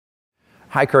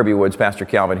Hi, Kirby Woods, Pastor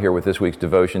Calvin here with this week's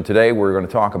devotion. Today we're going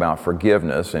to talk about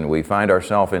forgiveness, and we find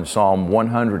ourselves in Psalm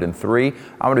 103. I'm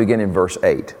going to begin in verse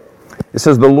 8. It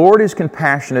says, "The Lord is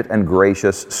compassionate and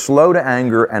gracious, slow to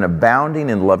anger, and abounding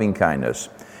in loving kindness.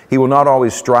 He will not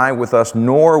always strive with us,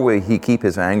 nor will He keep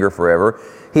His anger forever.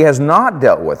 He has not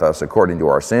dealt with us according to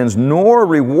our sins, nor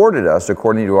rewarded us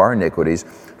according to our iniquities.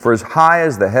 For as high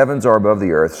as the heavens are above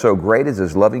the earth, so great is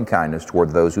His loving kindness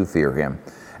toward those who fear Him.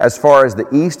 As far as the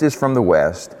east is from the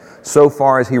west, so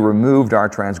far as He removed our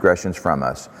transgressions from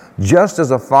us. Just as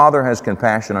a father has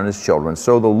compassion on his children,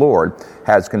 so the Lord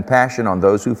has compassion on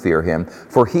those who fear Him.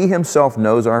 For He Himself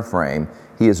knows our frame.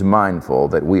 He is mindful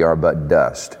that we are but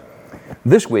dust."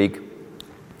 This week,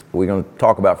 we're going to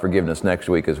talk about forgiveness next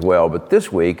week as well, but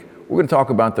this week, we're going to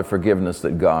talk about the forgiveness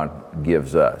that God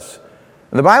gives us.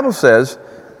 And the Bible says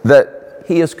that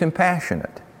He is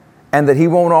compassionate, and that He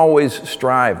won't always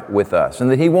strive with us,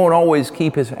 and that He won't always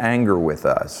keep His anger with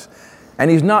us. And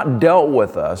He's not dealt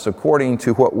with us according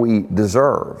to what we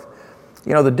deserve.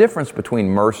 You know, the difference between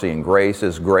mercy and grace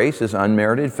is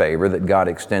unmerited favor that God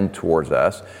extends towards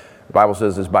us. The Bible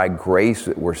says it's by grace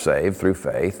that we're saved through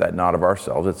faith, that not of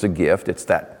ourselves. It's a gift. It's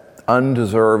that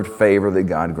undeserved favor that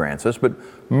God grants us. But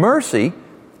mercy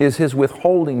is His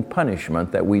withholding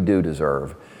punishment that we do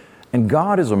deserve. And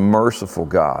God is a merciful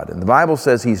God. And the Bible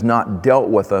says He's not dealt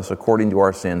with us according to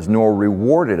our sins, nor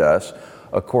rewarded us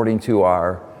according to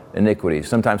our iniquities.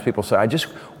 Sometimes people say, "I just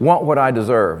want what I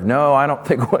deserve." No, I don't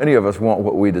think any of us want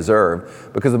what we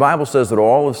deserve, because the Bible says that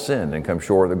all have sinned and come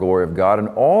short of the glory of God, and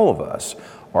all of us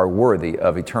are worthy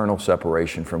of eternal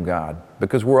separation from God,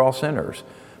 because we're all sinners.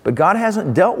 But God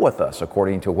hasn't dealt with us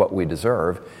according to what we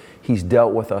deserve. He's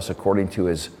dealt with us according to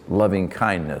His loving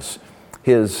kindness.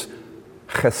 His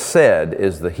chesed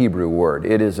is the Hebrew word.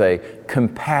 It is a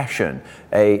compassion,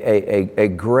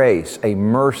 a grace, a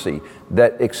mercy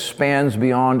that expands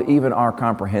beyond even our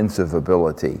comprehensive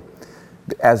ability.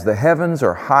 As the heavens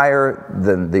are higher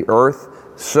than the earth,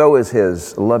 so is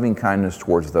His loving kindness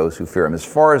towards those who fear Him. As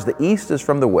far as the east is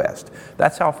from the west,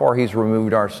 that's how far He's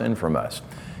removed our sin from us.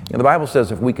 You know, the Bible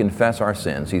says if we confess our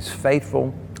sins, He's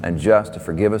faithful and just to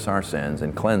forgive us our sins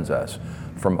and cleanse us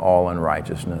from all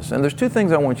unrighteousness. And there's two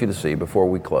things I want you to see before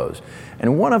we close.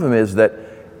 And one of them is that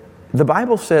the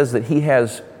Bible says that He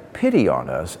has pity on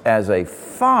us as a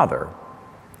father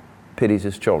pities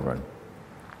his children.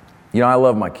 You know, I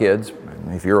love my kids.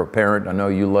 If you're a parent, I know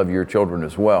you love your children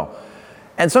as well.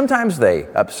 And sometimes they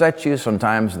upset you,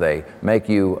 sometimes they make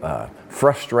you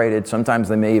frustrated, sometimes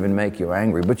they may even make you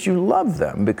angry, but you love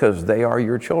them because they are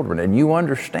your children, and you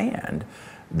understand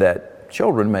that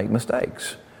children make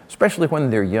mistakes, especially when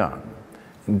they're young.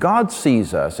 God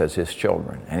sees us as His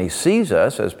children, and He sees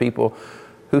us as people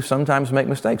who sometimes make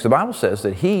mistakes. The Bible says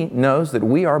that He knows that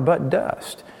we are but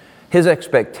dust. His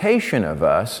expectation of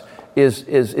us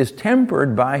is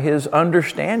tempered by His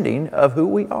understanding of who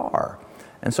we are.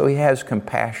 And so He has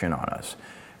compassion on us.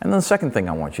 And then the second thing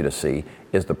I want you to see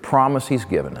is the promise He's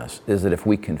given us is that if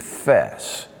we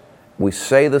confess, we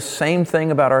say the same thing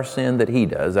about our sin that He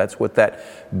does. That's what that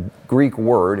Greek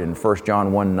word in 1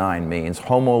 John 1:9 means,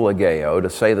 homologeo, to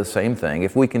say the same thing.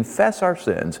 If we confess our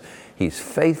sins, He's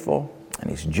faithful and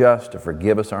He's just to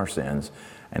forgive us our sins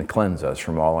and cleanse us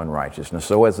from all unrighteousness.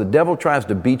 So as the devil tries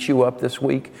to beat you up this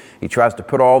week, he tries to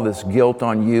put all this guilt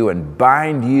on you and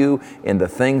bind you in the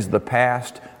things of the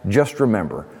past, just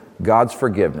remember, God's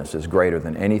forgiveness is greater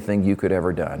than anything you could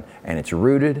ever done. And it's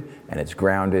rooted and it's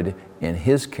grounded in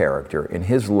His character, in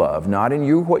His love, not in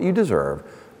you what you deserve,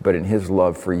 but in His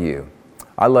love for you.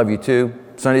 I love you too.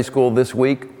 Sunday school this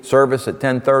week, service at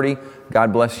 10:30.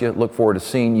 God bless you. Look forward to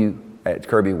seeing you at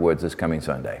Kirby Woods this coming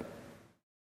Sunday.